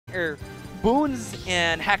or boons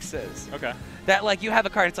and hexes. Okay. That like you have a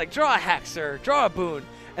card, it's like draw a hex or draw a boon.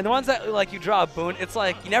 And the ones that like you draw a boon, it's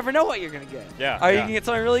like you never know what you're gonna get. Yeah. Are you gonna get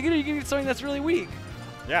something really good, or you gonna get something that's really weak?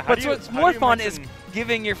 Yeah. But what's more fun is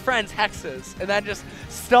giving your friends hexes and then just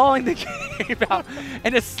stalling the game out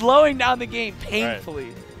and just slowing down the game painfully.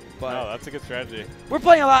 Right. But no, that's a good strategy. we're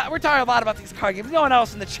playing a lot. We're talking a lot about these card games. No one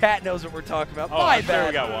else in the chat knows what we're talking about. Oh, My I'm sure bad.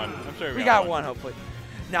 we got one. I'm sure we got one, hopefully.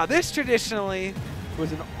 Now, this traditionally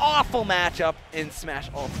was an awful matchup in Smash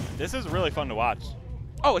Ultimate. This is really fun to watch.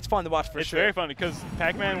 Oh, it's fun to watch for It's sure. very fun because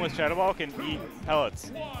Pac-Man with Shadow Ball can eat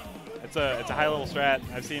pellets. It's a high level strat.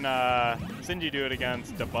 I've seen Sinji do it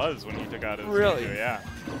against DeBuzz when he took out his Really? Mewtwo, yeah.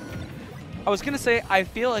 I was gonna say I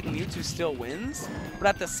feel like Mewtwo still wins, but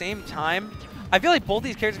at the same time, I feel like both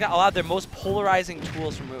these characters got a lot of their most polarizing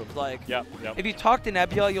tools removed. Like, Yep. if you talk to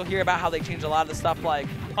Nebula, you'll hear about how they changed a lot of the stuff. Like,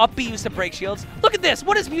 up B used to break shields. Look at this.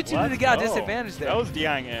 What does Mewtwo do to get a disadvantage there? That was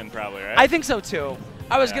DIing in probably, right? I think so too.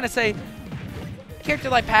 I was gonna say, character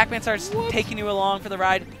like Pac-Man starts taking you along for the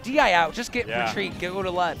ride. DI out. Just get retreat. Go to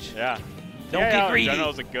ledge. Yeah. Don't get greedy. In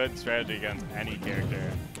general is a good strategy against any character.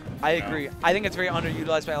 I agree. I think it's very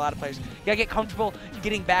underutilized by a lot of players. You gotta get comfortable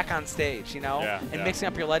getting back on stage, you know, and mixing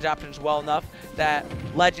up your ledge options well enough that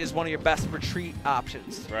ledge is one of your best retreat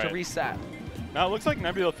options to reset. Now it looks like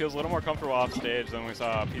Nebula feels a little more comfortable off stage than we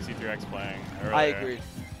saw PC3X playing earlier. I agree.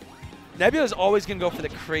 Nebula's always gonna go for the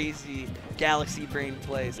crazy galaxy brain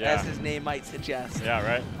plays, as his name might suggest. Yeah,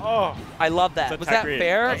 right. Oh, I love that. Was that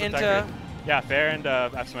fair into? Yeah, fair into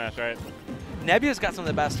F smash, right? Nebula's got some of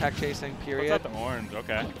the best tech chasing. Period. What's out the orange?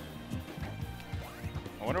 Okay.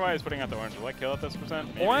 I wonder why he's putting out the orange. Will that kill at this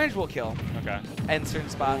percent? Maybe. Orange will kill. Okay. In certain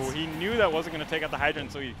spots. Ooh, he knew that wasn't going to take out the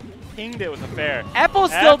hydrant, so he pinged it with a fair.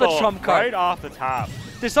 Apple's still the trump card. Right off the top.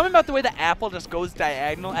 There's something about the way the apple just goes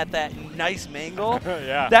diagonal at that nice mangle.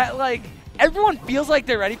 Yeah. That, like, everyone feels like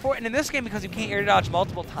they're ready for it. And in this game, because you can't air dodge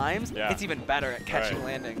multiple times, it's even better at catching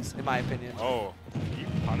landings, in my opinion. Oh, he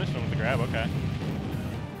punished him with the grab. Okay.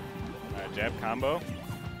 All right, jab combo.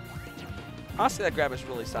 Honestly, that grab is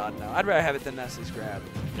really solid now. I'd rather have it than Nessie's grab.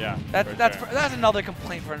 Yeah, that's another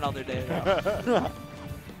complaint for another day, though.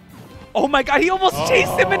 Oh my god, he almost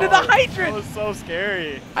chased him into the hydrant! That was so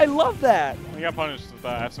scary. I love that. He got punished with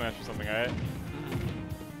F smash or something, right?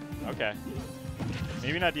 Okay.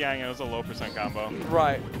 Maybe not DIing, it was a low percent combo.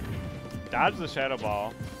 Right. Dodge the Shadow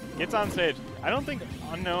Ball. Gets on stage. I don't think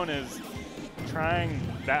Unknown is trying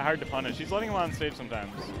that hard to punish. He's letting him on stage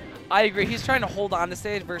sometimes. I agree. He's trying to hold on to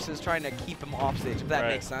stage versus trying to keep him off stage, if that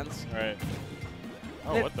makes sense. Right.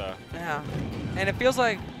 Oh, what the? Yeah. And it feels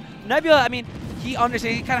like Nebula, I mean, he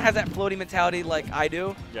understands. He kind of has that floating mentality like I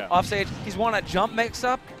do. Yeah. Off stage, he's want a jump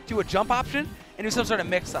mix-up, do a jump option, and do some sort of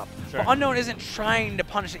mix-up. Sure. But Unknown isn't trying to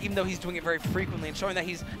punish it, even though he's doing it very frequently and showing that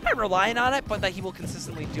he's not relying on it, but that he will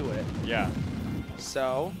consistently do it. Yeah.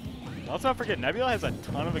 So. Let's not forget, Nebula has a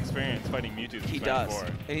ton of experience fighting Mewtwo. He does.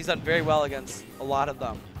 And he's done very well against a lot of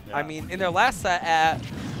them. Yeah. I mean, in their last set at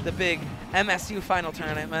the big MSU final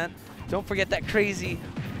tournament, don't forget that crazy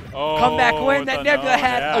comeback win that Nebula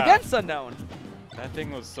had against Unknown. That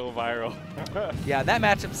thing was so viral. Yeah, that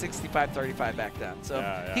matchup 65-35 back then. So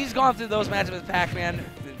he's gone through those matchups with Pac-Man,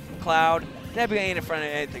 Cloud. Nebula ain't in front of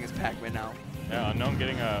anything as Pac-Man now. Yeah, Unknown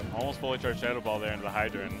getting a almost fully charged Shadow Ball there into the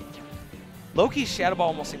hydrant. Loki's Shadow Ball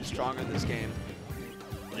almost seems stronger in this game.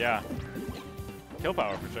 Yeah. Kill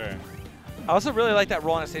power for sure. I also really like that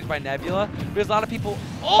roll on a stage by Nebula. There's a lot of people.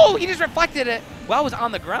 Oh, he just reflected it while it was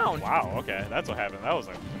on the ground. Wow, okay. That's what happened. That was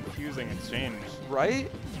a confusing exchange.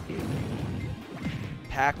 Right?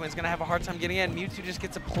 Pac-Man's going to have a hard time getting in. Mewtwo just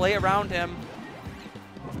gets to play around him.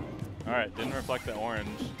 All right, didn't reflect the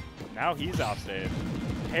orange. Now he's off stage.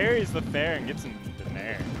 Parries the fair and gets in the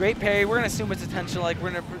nair. Great parry. We're going to assume it's intentional. Like,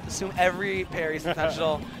 we're going to assume every parry is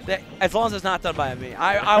intentional. That, as long as it's not done by me.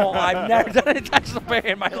 I won't lie. I've never done an intentional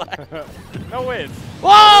parry in my life. No way.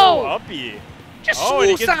 Whoa! Uppy. Just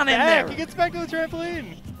swoosh on in there. He gets back to the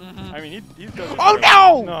trampoline. I mean, he does. Oh,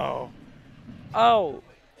 no! No. Oh.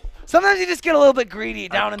 Sometimes you just get a little bit greedy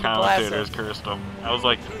down in the glass. Commentators cursed him. I was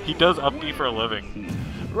like, he does up B for a living.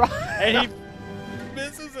 Right. And he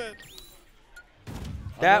misses it.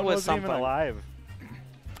 That was something. Even alive.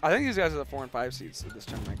 I think these guys are the 4 and 5 seeds, so this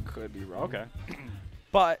tournament could be wrong. Okay.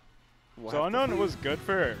 But. So Unknown was good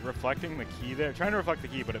for reflecting the key there. Trying to reflect the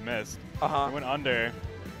key, but it missed. It went under.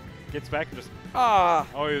 Gets back and just. Oh,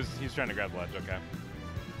 he's trying to grab ledge. Okay.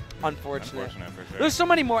 Unfortunate. For sure. There's so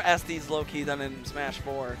many more SDs low-key than in Smash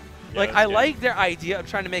 4. Yeah, like, I like their idea of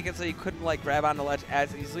trying to make it so you couldn't, like, grab on the ledge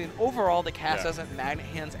as easily. And overall, the cast doesn't magnet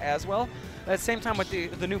hands as well. At the same time, with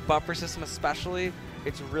the new buffer system especially,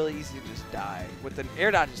 it's really easy to just die with the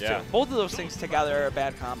air dodges too. Both of those things together are a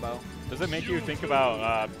bad combo. Does it make you think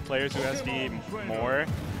about players who SD more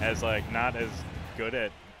as like not as good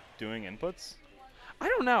at doing inputs? I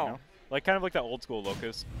don't know. You know? Like kind of like that old school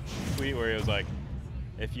Locust tweet where he was like,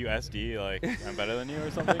 if you SD, like, I'm better than you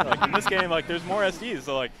or something. Like in this game, like there's more SDs,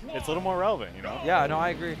 so like it's a little more relevant, you know? Yeah, no, I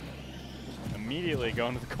agree. Immediately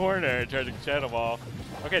going to the corner, charging Shadow Ball.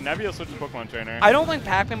 Okay, Nebula switches Pokemon Trainer. I don't think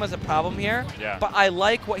Pac-Man was a problem here, but I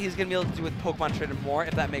like what he's going to be able to do with Pokemon Trainer more,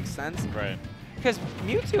 if that makes sense. Right. Because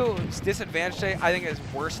Mewtwo's disadvantage, I think, is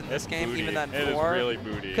worse in this game even than before. It is really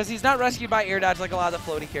booty. Because he's not rescued by air dodge like a lot of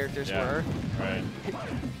the floaty characters were. Right.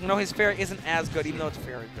 You know, his fair isn't as good, even though it's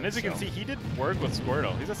very good. And as you can see, he did work with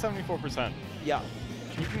Squirtle. He's at 74%. Yeah.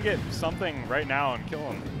 He can get something right now and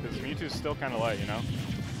kill him, because Mewtwo's still kind of light, you know?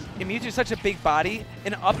 And Mewtwo's such a big body,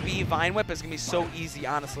 an up B Vine Whip is going to be so easy,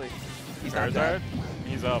 honestly. He's not dead.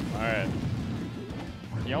 He's up. All right.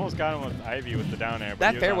 He almost got him with Ivy with the down air.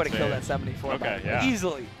 But that fair would have killed that 74. Okay, yeah.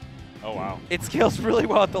 Easily. Oh, wow. It scales really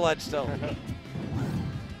well at the ledge still.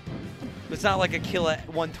 It's not like a kill at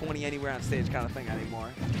 120 anywhere on stage kind of thing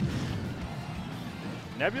anymore.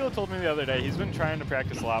 Nebula told me the other day he's been trying to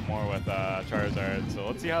practice a lot more with Charizard, so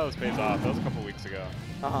let's see how this pays off. That was a couple weeks ago.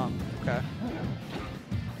 Okay.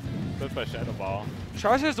 Clipped by Shadow Ball.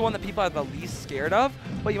 Charizard is the one that people are the least scared of,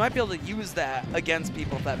 but you might be able to use that against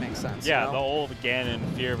people if that makes sense. Yeah, you know? the old Ganon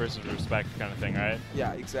fear versus respect kind of thing, right?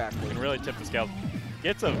 Yeah, exactly. You can really tip the scale.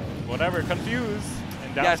 Gets a whatever, confuse,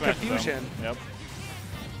 and down it's confusion. Yep.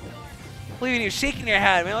 Leaving you shaking your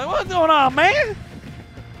head, man. Like, what's going on, man?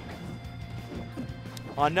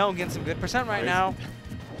 Unknown getting some good percent right now.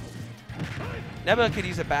 Nebula could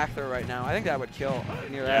use a back throw right now. I think that would kill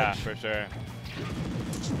near edge. Yeah, for sure.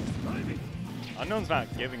 Unknown's not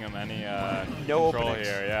giving him any control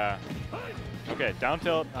here, yeah. Okay, down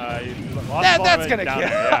tilt. That's going to kill.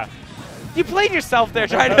 Yeah. You played yourself there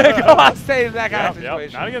trying to go off stage in that kind of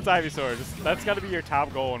situation. Not against Ivysaur. That's got to be your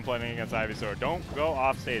top goal when playing against Ivysaur. Don't go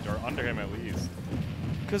off stage or under him at least.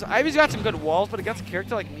 Because Ivy's got some good walls, but against a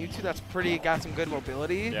character like Mewtwo that's got some good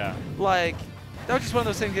mobility. Yeah. Like, that was just one of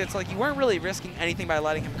those things that's like you weren't really risking anything by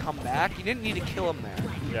letting him come back. You didn't need to kill him there.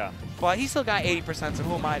 Yeah. But he still got 80%, so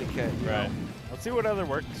who am I to kid? Right. Let's see what other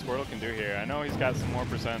work Squirtle can do here. I know he's got some more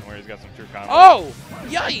percent where he's got some true combos. Oh!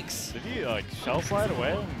 Yikes! Did he, like, shell slide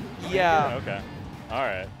away? Yeah. Okay. All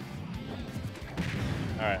right.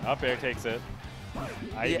 All right, up air takes it.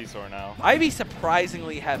 Ivysaur now. Ivy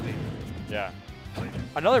surprisingly heavy. Yeah.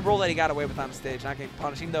 Another roll that he got away with on stage, not getting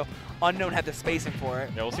punished, even though Unknown had the spacing for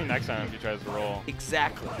it. Yeah, we'll see next time if he tries to roll.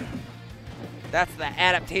 Exactly. That's the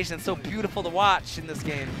adaptation. It's so beautiful to watch in this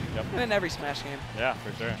game. Yep. And in every Smash game. Yeah,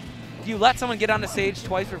 for sure. You let someone get on the stage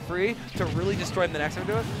twice for free to really destroy them the next time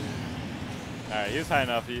you do it? All right, he was high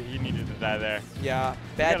enough. He needed to die there. Yeah,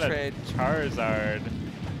 bad trade. Charizard.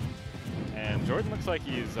 And Jordan looks like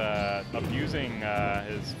he's abusing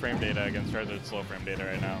his frame data against Charizard's slow frame data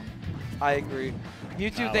right now. I agree.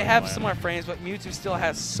 Mewtwo, they have similar frames, but Mewtwo still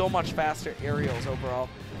has so much faster aerials overall.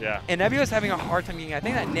 Yeah. And Nebula's having a hard time getting. I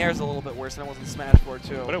think that Nair's a little bit worse than it was in Smash 4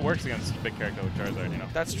 too. But it works against a big character like Charizard, you know.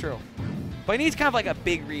 That's true. But he needs kind of like a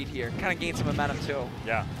big read here, kind of gain some momentum too.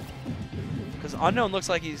 Yeah. Because Unknown looks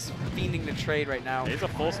like he's fiending to trade right now. He's a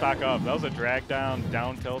full stock up. That was a drag down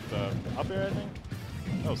tilt up air, I think.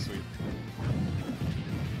 That was sweet.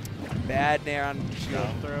 Bad Nair on shield.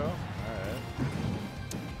 Down throw.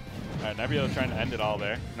 All right, Nebula trying to end it all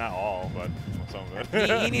there. Not all, but some of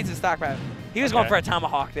it. he needs a stock grab. He was going for a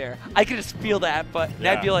tomahawk there. I could just feel that, but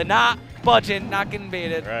Nebula not budging, not getting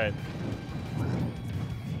baited. Right.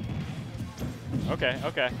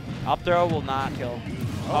 Okay. Up throw will not kill.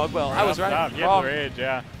 Oh, it will. I was right. He had the rage,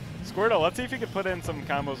 yeah. Squirtle, let's see if he can put in some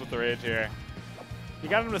combos with the rage here. He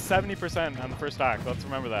got him to 70% on the first stock. Let's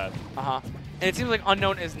remember that. And it seems like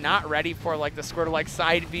Unknown is not ready for like the Squirtle like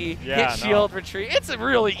side B, hit shield, retreat. It's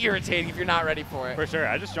really irritating if you're not ready for it. For sure.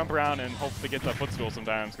 I just jump around and hope to get the footstool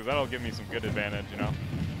sometimes because that'll give me some good advantage, you know?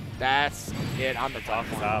 That's it on the top. Off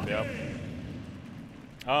the top, yep.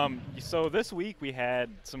 So this week we had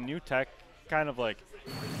some new tech kind of like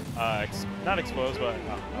not exposed, but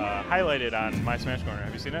highlighted on My Smash Corner.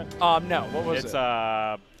 Have you seen it? No. What was it? It's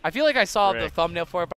I feel like I saw the thumbnail for it.